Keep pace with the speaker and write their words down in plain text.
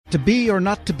To be or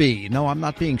not to be? No, I'm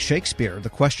not being Shakespeare. The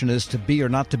question is to be or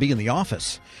not to be in the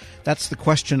office. That's the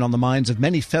question on the minds of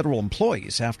many federal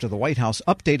employees after the White House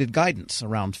updated guidance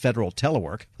around federal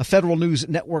telework. A Federal News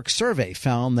Network survey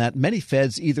found that many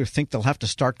feds either think they'll have to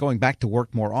start going back to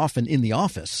work more often in the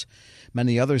office.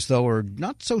 Many others, though, are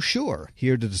not so sure.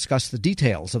 Here to discuss the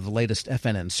details of the latest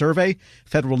FNN survey,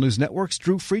 Federal News Network's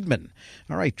Drew Friedman.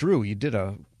 All right, Drew, you did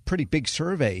a pretty big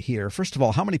survey here. First of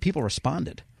all, how many people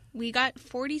responded? We got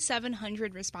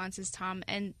 4,700 responses, Tom,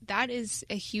 and that is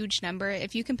a huge number.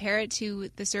 If you compare it to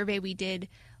the survey we did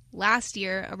last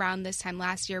year, around this time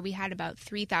last year, we had about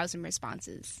 3,000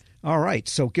 responses. All right,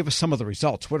 so give us some of the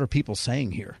results. What are people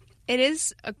saying here? It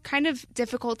is kind of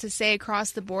difficult to say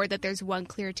across the board that there's one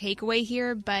clear takeaway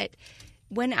here, but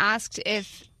when asked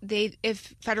if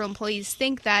federal employees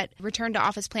think that return to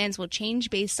office plans will change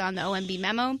based on the OMB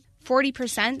memo,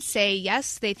 40% say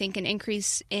yes, they think an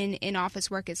increase in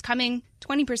in-office work is coming.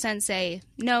 20% say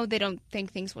no, they don't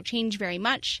think things will change very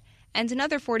much. And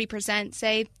another 40%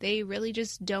 say they really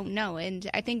just don't know. And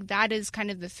I think that is kind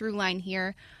of the through line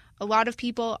here. A lot of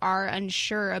people are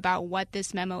unsure about what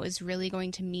this memo is really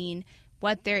going to mean,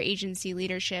 what their agency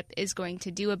leadership is going to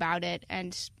do about it,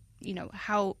 and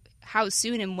how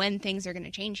soon and when things are going to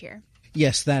change here.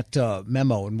 Yes, that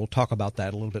memo, and we'll talk about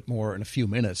that a little bit more in a few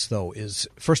minutes, though, is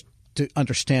first to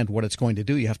understand what it's going to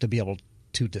do, you have to be able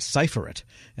to decipher it.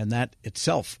 And that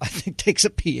itself, I think, takes a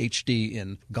PhD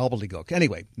in gobbledygook.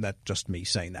 Anyway, that's just me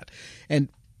saying that. And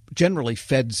generally,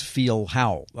 feds feel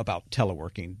how about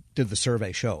teleworking? Did the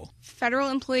survey show? Federal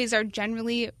employees are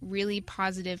generally really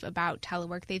positive about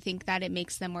telework. They think that it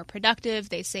makes them more productive.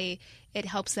 They say it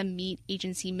helps them meet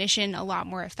agency mission a lot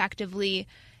more effectively.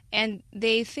 And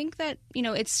they think that,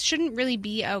 it shouldn't really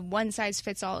be a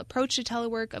one-size-fits-all approach to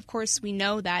telework. Of course, we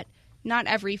know that not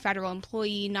every federal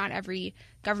employee, not every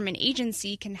government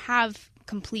agency can have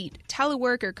complete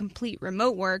telework or complete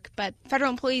remote work. But federal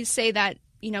employees say that,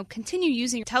 continue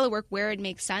using telework where it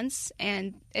makes sense.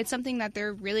 And it's something that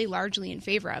they're really largely in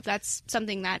favor of. That's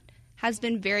something that has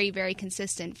been very, very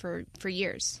consistent for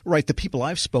years. Right. The people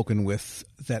I've spoken with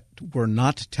that were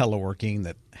not teleworking,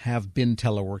 that have been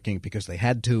teleworking because they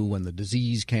had to when the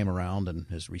disease came around and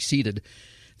has receded,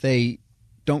 they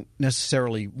don't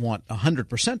necessarily want 100%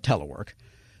 telework.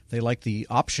 They like the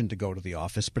option to go to the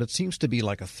office, but it seems to be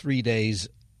like a 3 days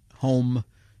home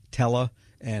tele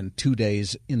and 2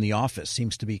 days in the office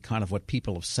seems to be kind of what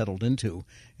people have settled into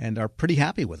and are pretty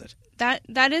happy with it.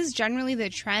 That is generally the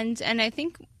trend, and I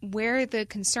think where the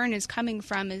concern is coming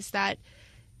from is that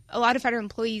a lot of federal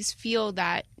employees feel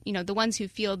that, the ones who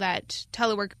feel that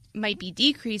telework might be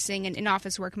decreasing and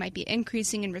in-office work might be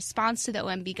increasing in response to the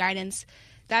OMB guidance,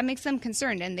 that makes them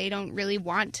concerned, and they don't really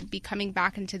want to be coming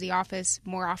back into the office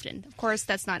more often. Of course,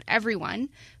 that's not everyone,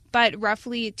 but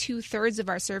roughly 2/3 of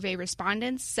our survey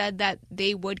respondents said that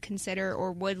they would consider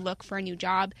or would look for a new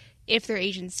job if their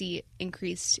agency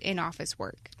increased in-office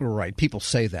work. Right. People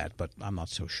say that, but I'm not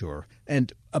so sure.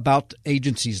 And about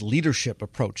agencies' leadership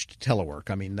approach to telework,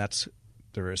 I mean,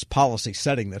 there is policy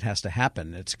setting that has to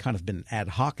happen. It's kind of been ad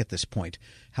hoc at this point.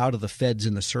 How do the feds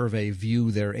in the survey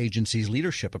view their agency's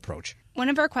leadership approach? One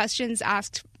of our questions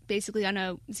asked basically on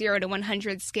a 0 to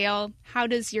 100 scale, how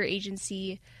does your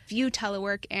agency view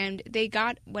telework? And they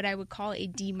got what I would call a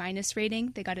D-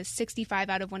 rating. They got a 65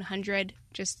 out of 100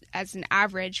 just as an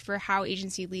average for how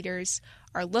agency leaders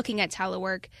are looking at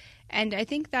telework. And I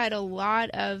think that a lot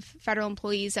of federal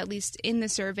employees, at least in the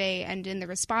survey and in the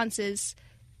responses,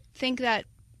 think that,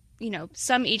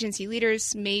 some agency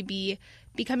leaders may be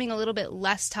becoming a little bit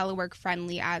less telework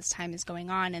friendly as time is going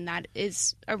on, and that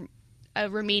is a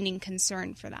remaining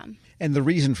concern for them. And the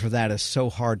reason for that is so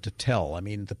hard to tell. I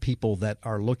mean, the people that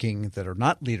are looking that are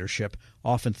not leadership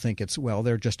often think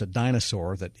they're just a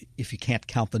dinosaur, that if you can't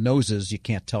count the noses, you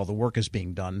can't tell the work is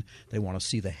being done. They want to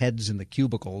see the heads in the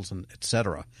cubicles and et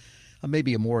cetera.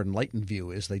 Maybe a more enlightened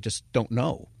view is they just don't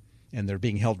know, and they're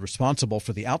being held responsible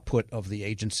for the output of the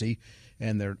agency,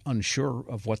 and they're unsure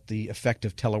of what the effect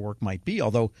of telework might be,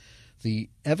 although the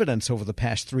evidence over the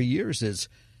past 3 years is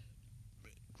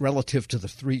relative to the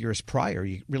 3 years prior,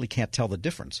 you really can't tell the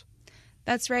difference.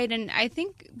 That's right. And I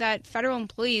think that federal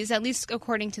employees, at least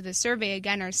according to the survey,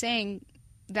 again, are saying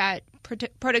that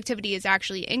productivity is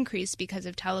actually increased because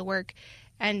of telework.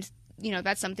 And,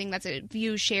 that's something that's a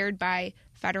view shared by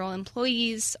federal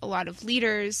employees, a lot of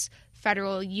leaders,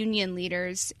 federal union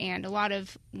leaders, and a lot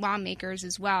of lawmakers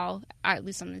as well, at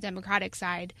least on the Democratic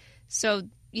side. So,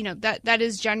 that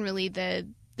is generally the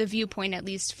viewpoint, at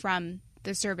least from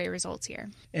the survey results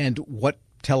here. And what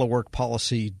telework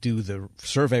policy do the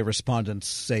survey respondents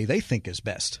say they think is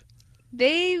best?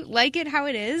 They like it how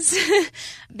it is.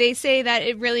 They say that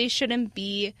it really shouldn't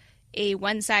be a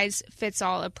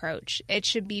one-size-fits-all approach. It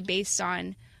should be based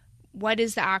on what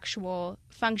is the actual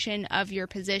function of your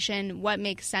position, what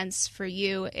makes sense for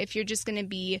you. If you're just going to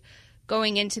be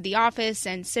going into the office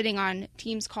and sitting on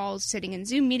Teams calls, sitting in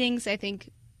Zoom meetings, I think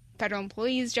federal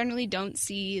employees generally don't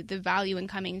see the value in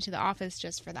coming to the office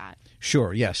just for that.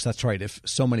 Sure, yes, that's right. If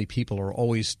so many people are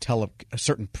always a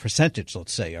certain percentage,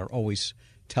 let's say, are always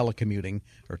telecommuting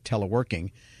or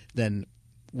teleworking, then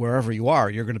wherever you are,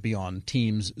 you're going to be on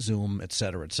Teams, Zoom, et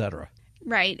cetera, et cetera.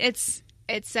 Right. It's.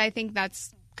 I think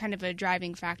that's kind of a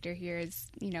driving factor here is,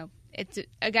 it,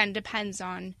 again, depends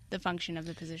on the function of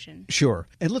the position. Sure.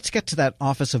 And let's get to that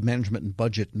Office of Management and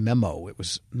Budget memo. It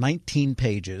was 19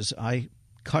 pages. I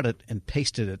cut it and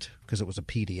pasted it, because it was a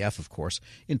PDF, of course,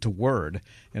 into Word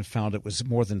and found it was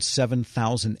more than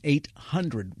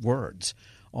 7,800 words,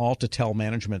 all to tell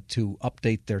management to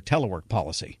update their telework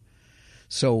policy.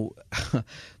 So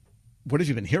what have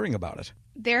you been hearing about it?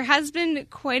 There has been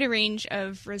quite a range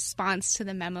of response to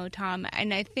the memo, Tom,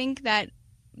 and I think that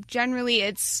generally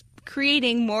it's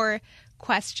creating more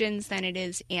questions than it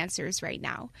is answers right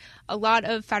now. A lot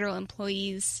of federal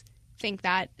employees think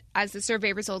that, as the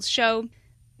survey results show,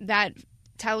 that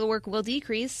telework will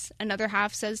decrease. Another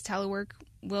half says telework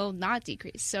will not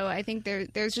decrease. So I think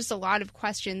there's just a lot of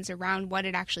questions around what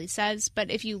it actually says.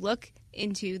 But if you look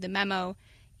into the memo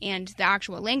and the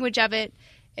actual language of it,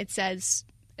 it says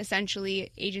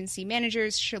essentially agency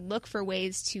managers should look for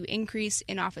ways to increase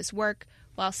in-office work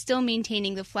while still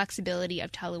maintaining the flexibility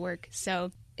of telework.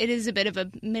 So it is a bit of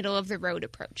a middle-of-the-road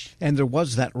approach. And there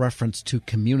was that reference to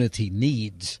community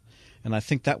needs. And I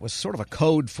think that was sort of a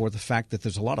code for the fact that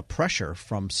there's a lot of pressure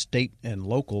from state and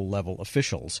local level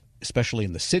officials, especially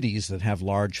in the cities that have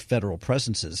large federal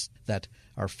presences, that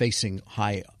are facing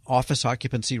high office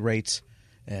occupancy rates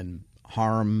and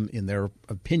harm, in their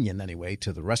opinion anyway,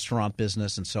 to the restaurant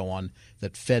business and so on,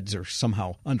 that feds are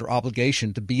somehow under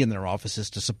obligation to be in their offices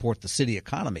to support the city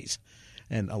economies.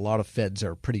 And a lot of feds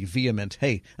are pretty vehement,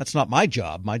 hey, that's not my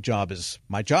job. My job is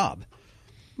my job.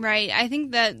 Right. I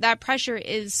think that pressure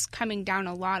is coming down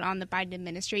a lot on the Biden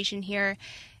administration here.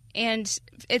 And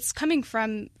it's coming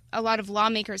from a lot of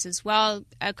lawmakers as well.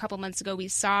 A couple months ago, we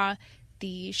saw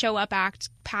the Show Up Act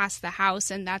pass the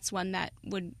House, and that's one that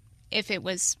would, if it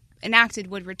was enacted,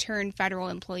 would return federal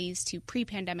employees to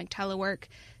pre-pandemic telework.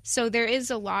 So there is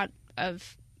a lot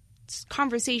of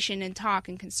conversation and talk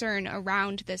and concern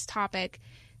around this topic,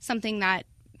 something that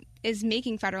is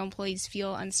making federal employees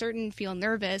feel uncertain, feel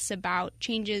nervous about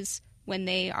changes when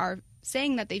they are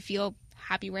saying that they feel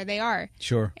happy where they are.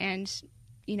 Sure. And,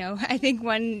 I think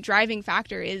one driving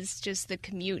factor is just the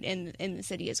commute in the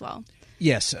city as well.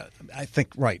 Yes, I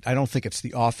think, right. I don't think it's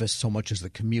the office so much as the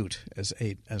commute. As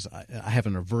I have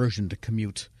an aversion to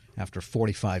commute after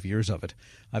 45 years of it.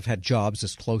 I've had jobs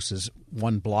as close as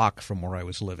 1 block from where I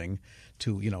was living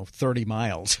to, 30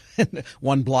 miles.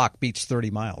 1 block beats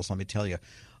 30 miles, let me tell you.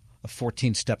 A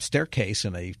 14-step staircase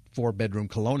in a 4-bedroom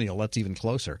colonial, that's even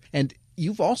closer. And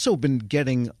you've also been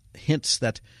getting hints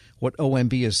that what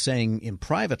OMB is saying in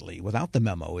privately, without the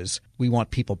memo, is we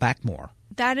want people back more.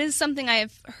 That is something I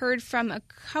have heard from a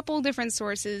couple different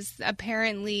sources.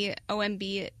 Apparently,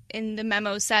 OMB in the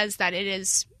memo says that it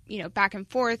is, back and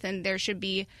forth, and there should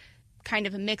be kind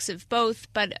of a mix of both.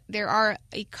 But there are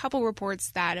a couple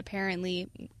reports that apparently,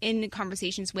 in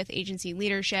conversations with agency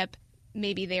leadership,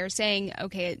 maybe they are saying,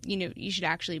 okay, you should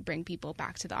actually bring people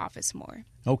back to the office more.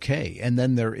 Okay. And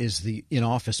then there is the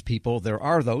in-office people. There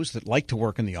are those that like to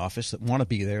work in the office, that want to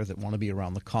be there, that want to be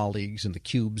around the colleagues and the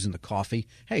cubes and the coffee.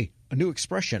 Hey, a new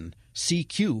expression, C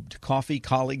cubed, coffee,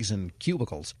 colleagues, and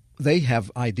cubicles. They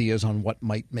have ideas on what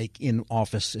might make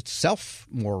in-office itself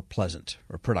more pleasant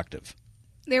or productive.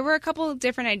 There were a couple of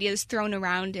different ideas thrown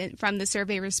around from the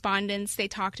survey respondents. They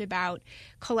talked about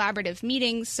collaborative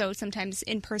meetings, so sometimes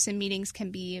in-person meetings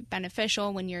can be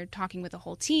beneficial when you're talking with a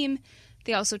whole team.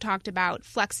 They also talked about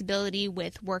flexibility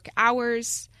with work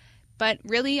hours. But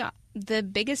really, the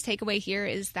biggest takeaway here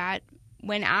is that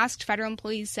when asked, federal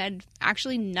employees said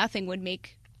actually nothing would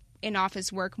make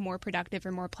in-office work more productive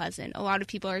or more pleasant. A lot of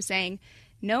people are saying,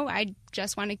 no, I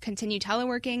just want to continue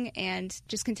teleworking and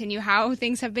just continue how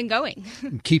things have been going.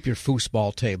 Keep your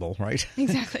foosball table, right?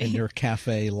 Exactly. And your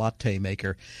cafe latte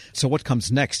maker. So what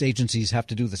comes next? Agencies have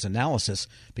to do this analysis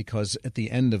because at the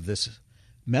end of this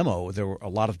memo, there were a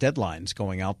lot of deadlines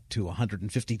going out to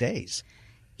 150 days.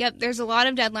 Yep, there's a lot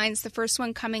of deadlines. The first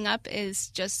one coming up is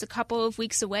just a couple of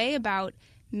weeks away. About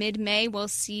mid-May, we'll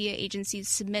see agencies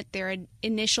submit their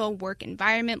initial work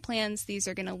environment plans. These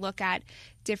are going to look at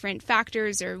different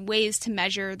factors or ways to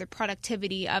measure the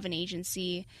productivity of an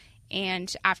agency.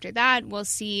 And after that, we'll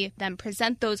see them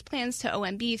present those plans to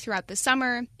OMB throughout the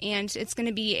summer. And it's going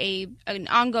to be an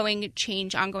ongoing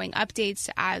change, ongoing updates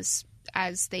as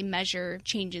they measure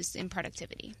changes in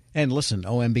productivity. And listen,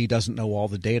 OMB doesn't know all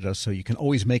the data, so you can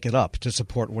always make it up to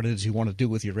support what it is you want to do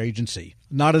with your agency.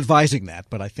 Not advising that,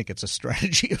 but I think it's a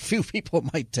strategy a few people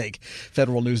might take.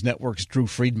 Federal News Network's Drew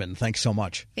Friedman, thanks so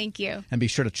much. Thank you. And be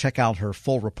sure to check out her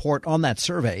full report on that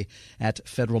survey at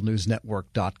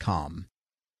federalnewsnetwork.com.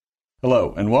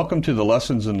 Hello, and welcome to the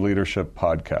Lessons in Leadership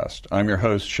podcast. I'm your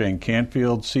host, Shane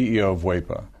Canfield, CEO of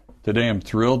WEPA. Today, I'm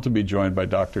thrilled to be joined by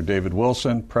Dr. David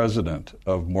Wilson, president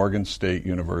of Morgan State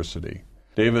University.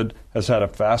 David has had a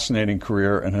fascinating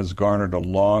career and has garnered a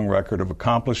long record of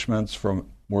accomplishments from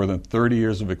more than 30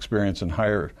 years of experience in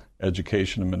higher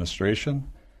education administration.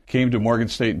 Came to Morgan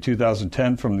State in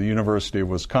 2010 from the University of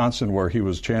Wisconsin, where he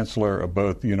was chancellor of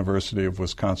both the University of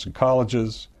Wisconsin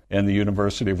Colleges and the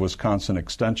University of Wisconsin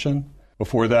Extension.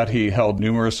 Before that, he held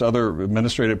numerous other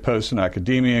administrative posts in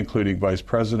academia, including vice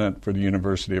president for the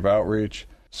University of Outreach,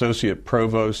 associate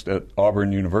provost at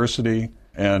Auburn University,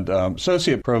 and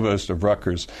associate provost of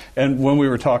Rutgers. And when we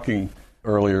were talking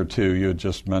earlier, too, you had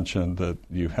just mentioned that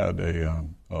you had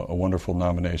a wonderful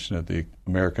nomination at the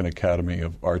American Academy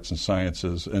of Arts and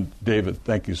Sciences. And David,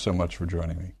 thank you so much for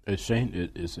joining me. Shane,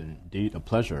 it is indeed a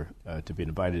pleasure to be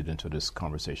invited into this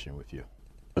conversation with you.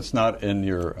 It's not in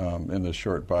your in the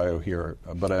short bio here,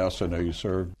 but I also know you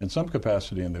served in some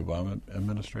capacity in the Obama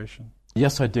administration.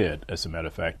 Yes, I did, as a matter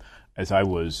of fact. As I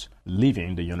was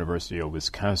leaving the University of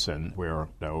Wisconsin, where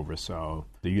I oversaw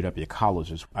the UW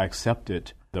colleges, I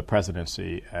accepted the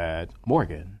presidency at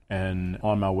Morgan. And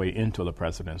on my way into the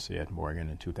presidency at Morgan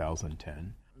in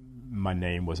 2010, my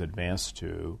name was advanced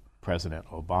to President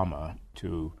Obama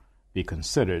to be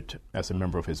considered as a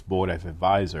member of his board of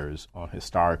advisors on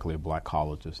historically black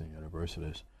colleges and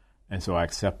universities. And so I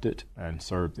accepted and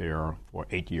served there for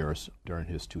 8 years during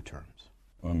his 2 terms.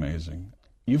 Amazing.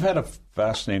 You've had a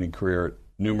fascinating career at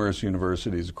numerous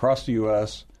universities across the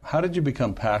U.S. How did you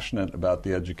become passionate about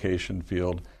the education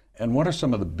field, and what are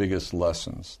some of the biggest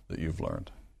lessons that you've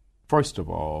learned? First of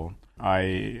all,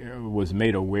 I was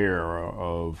made aware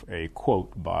of a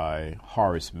quote by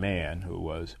Horace Mann, who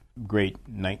was a great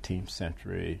 19th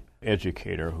century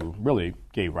educator who really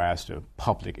gave rise to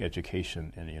public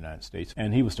education in the United States.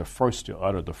 And he was the first to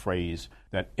utter the phrase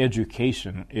that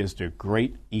education is the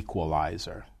great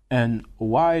equalizer. And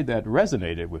why that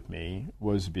resonated with me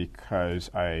was because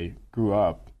I grew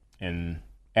up in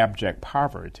abject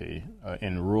poverty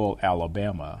in rural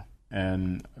Alabama,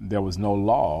 and there was no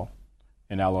law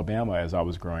in Alabama as I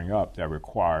was growing up that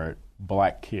required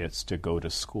black kids to go to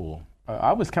school.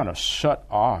 I was kind of shut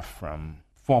off from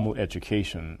formal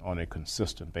education on a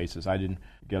consistent basis. I didn't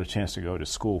get a chance to go to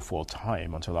school full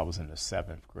time until I was in the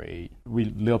 7th grade. We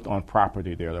lived on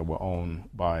property there that were owned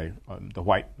by the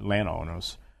white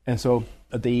landowners. And so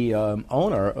the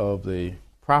owner of the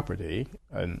property,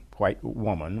 a white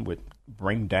woman, would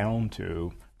bring down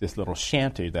to this little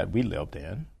shanty that we lived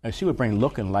in, and she would bring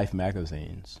Look and Life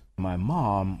magazines. My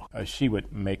mom, she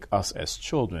would make us as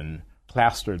children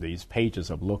plaster these pages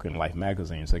of Look and Life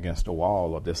magazines against the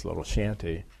wall of this little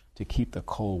shanty to keep the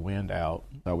cold wind out.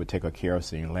 I would take a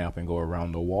kerosene lamp and go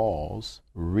around the walls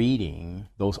reading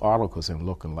those articles in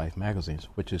Look and Life magazines,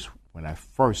 which is when I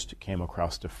first came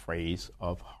across the phrase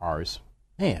of Horace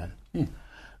Mann.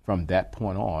 From that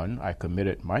point on, I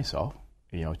committed myself,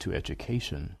 to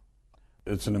education.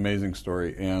 It's an amazing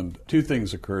story, and 2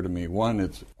 things occur to me. One,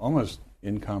 it's almost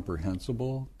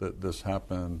incomprehensible that this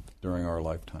happened during our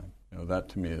lifetime. That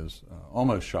to me is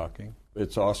almost shocking.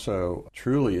 It's also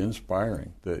truly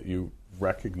inspiring that you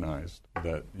recognized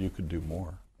that you could do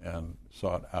more and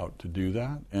sought out to do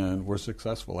that and were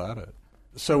successful at it.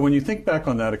 So when you think back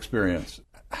on that experience,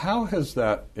 how has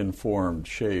that informed,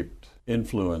 shaped,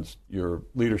 influenced your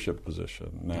leadership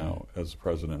position now as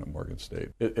president of Morgan State?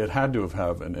 It had to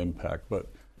have an impact, but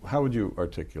how would you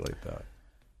articulate that?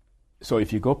 So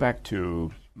if you go back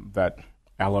to that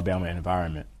Alabama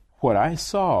environment, what I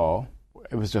saw,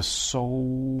 it was just so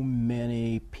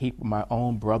many people, my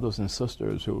own brothers and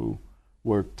sisters, who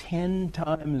were 10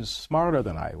 times smarter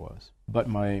than I was. But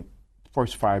my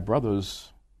first 5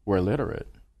 brothers were illiterate.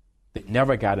 They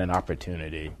never got an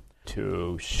opportunity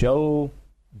to show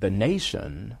the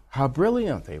nation how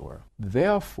brilliant they were.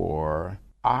 Therefore,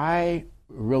 I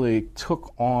really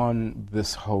took on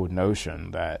this whole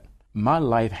notion that my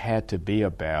life had to be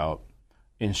about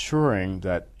ensuring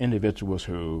that individuals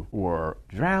who were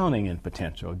drowning in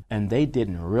potential and they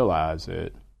didn't realize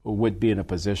it would be in a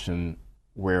position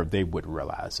where they would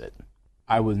realize it.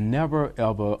 I was never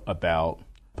ever about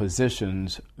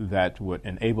positions that would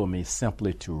enable me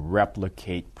simply to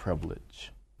replicate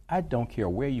privilege. I don't care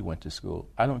where you went to school.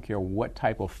 I don't care what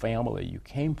type of family you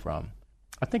came from.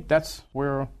 I think that's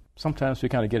where sometimes we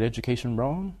kind of get education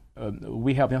wrong.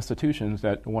 We have institutions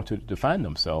that want to define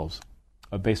themselves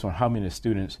based on how many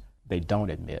students they don't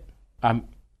admit. I'm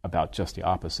about just the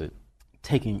opposite,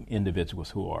 taking individuals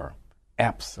who are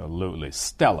absolutely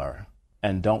stellar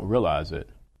and don't realize it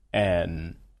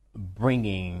and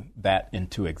bringing that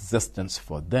into existence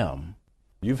for them.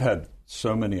 You've had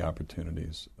so many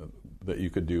opportunities that you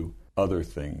could do other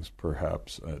things,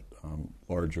 perhaps at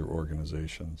larger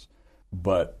organizations.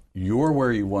 But you're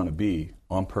where you want to be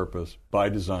on purpose, by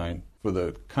design, for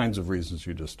the kinds of reasons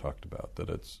you just talked about, that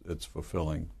it's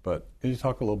fulfilling. But can you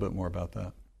talk a little bit more about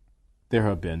that? There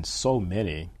have been so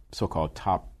many so-called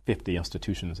top 50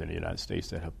 institutions in the United States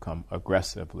that have come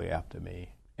aggressively after me.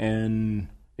 And,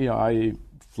 I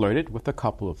flirted with a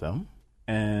couple of them,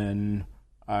 and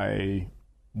I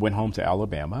went home to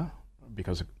Alabama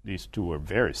because these two were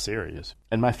very serious.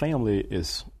 And my family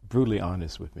is brutally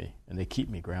honest with me, and they keep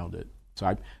me grounded. So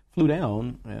I flew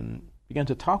down and began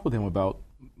to talk with them about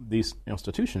these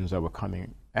institutions that were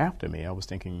coming after me. I was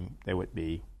thinking they would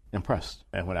be impressed.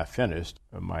 And when I finished,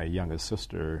 my youngest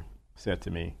sister said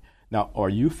to me, "Now, are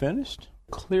you finished?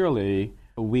 Clearly,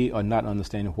 we are not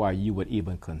understanding why you would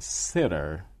even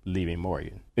consider leaving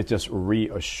Morgan." It just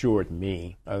reassured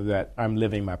me that I'm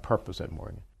living my purpose at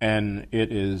Morgan. And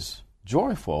it is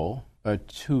joyful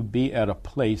to be at a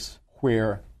place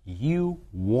where you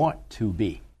want to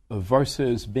be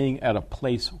versus being at a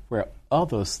place where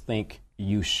others think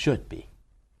you should be.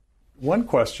 One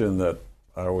question that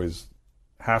I always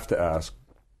have to ask,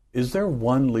 is there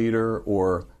one leader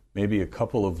or maybe a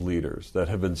couple of leaders that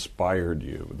have inspired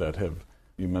you,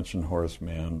 you mentioned Horace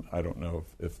Mann, I don't know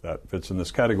if that fits in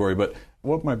this category, but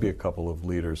what might be a couple of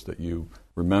leaders that you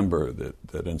remember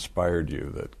that inspired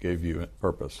you, that gave you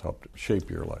purpose, helped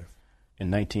shape your life? In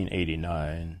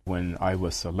 1989, when I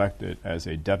was selected as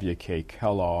a W.K.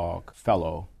 Kellogg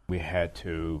Fellow, we had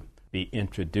to be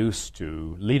introduced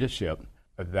to leadership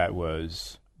that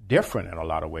was different in a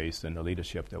lot of ways than the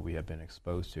leadership that we had been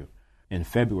exposed to. In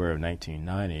February of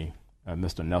 1990,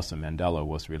 Mr. Nelson Mandela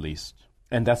was released.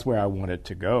 And that's where I wanted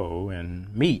to go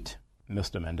and meet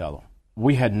Mr. Mandela.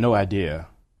 We had no idea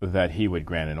that he would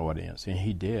grant an audience, and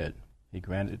he did. He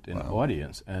granted an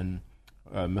audience, and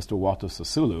Mr. Walter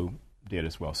Sisulu did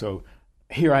as well. So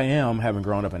here I am, having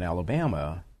grown up in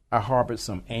Alabama. I harbored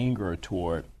some anger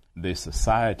toward the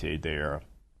society there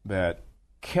that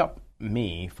kept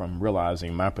me from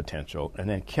realizing my potential, and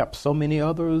then kept so many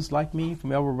others like me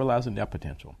from ever realizing their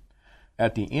potential.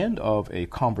 At the end of a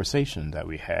conversation that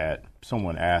we had,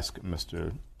 someone asked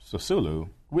Mr. Sisulu,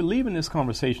 "We're leaving this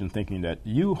conversation thinking that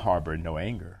you harbor no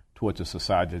anger towards a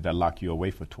society that locked you away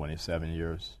for 27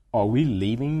 years. Are we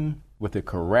leaving with the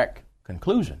correct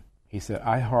conclusion?" He said,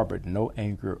 "I harbored no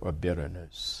anger or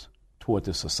bitterness towards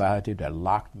a society that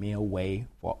locked me away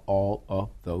for all of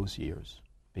those years,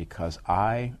 because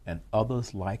I and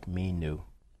others like me knew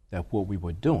that what we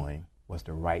were doing was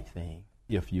the right thing.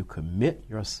 If you commit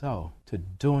yourself to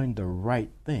doing the right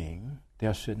thing,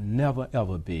 there should never,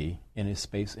 ever be any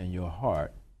space in your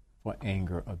heart for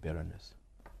anger or bitterness."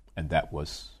 And that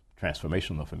was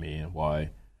transformational for me, and why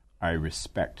I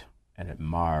respect and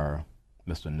admire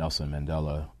Mr. Nelson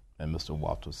Mandela and Mr.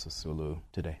 Walter Sisulu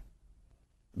today.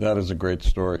 That is a great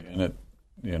story, and it,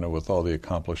 with all the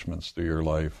accomplishments through your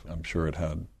life, I'm sure it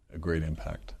had a great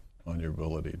impact on your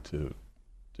ability to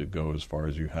go as far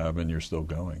as you have, and you're still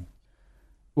going.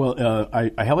 Well,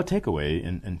 I have a takeaway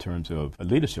in terms of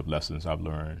leadership lessons I've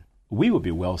learned. We would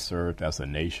be well served as a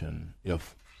nation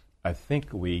if I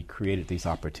think we created these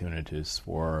opportunities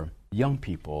for young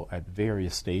people at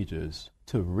various stages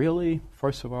to really,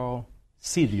 first of all,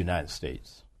 see the United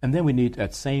States. And then we need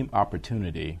that same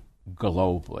opportunity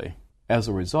globally. As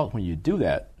a result, when you do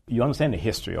that, you understand the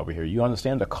history over here, you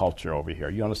understand the culture over here,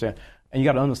 and you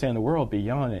got to understand the world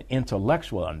beyond an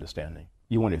intellectual understanding.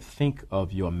 You want to think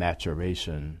of your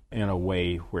maturation in a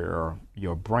way where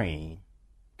your brain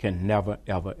can never,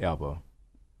 ever, ever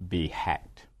be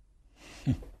hacked.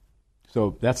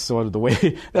 So that's sort of the way.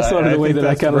 That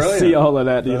I kind of see all of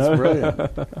that. That's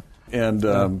brilliant.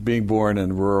 And being born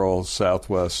in rural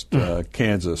Southwest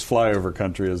Kansas, flyover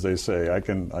country, as they say, I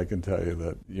can tell you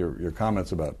that your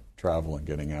comments about travel and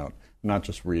getting out, not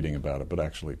just reading about it, but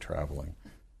actually traveling,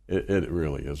 it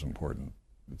really is important.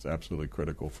 It's absolutely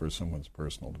critical for someone's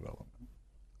personal development.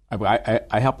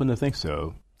 I happen to think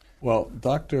so. Well,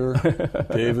 Dr.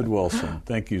 David Wilson,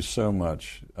 thank you so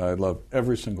much. I love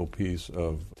every single piece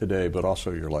of today, but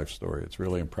also your life story. It's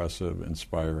really impressive,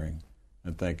 inspiring,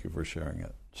 and thank you for sharing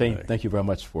it. Shane, today. thank you very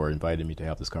much for inviting me to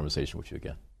have this conversation with you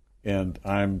again. And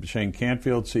I'm Shane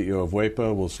Canfield, CEO of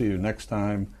WEPA. We'll see you next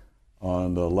time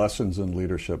on the Lessons in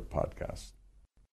Leadership podcast.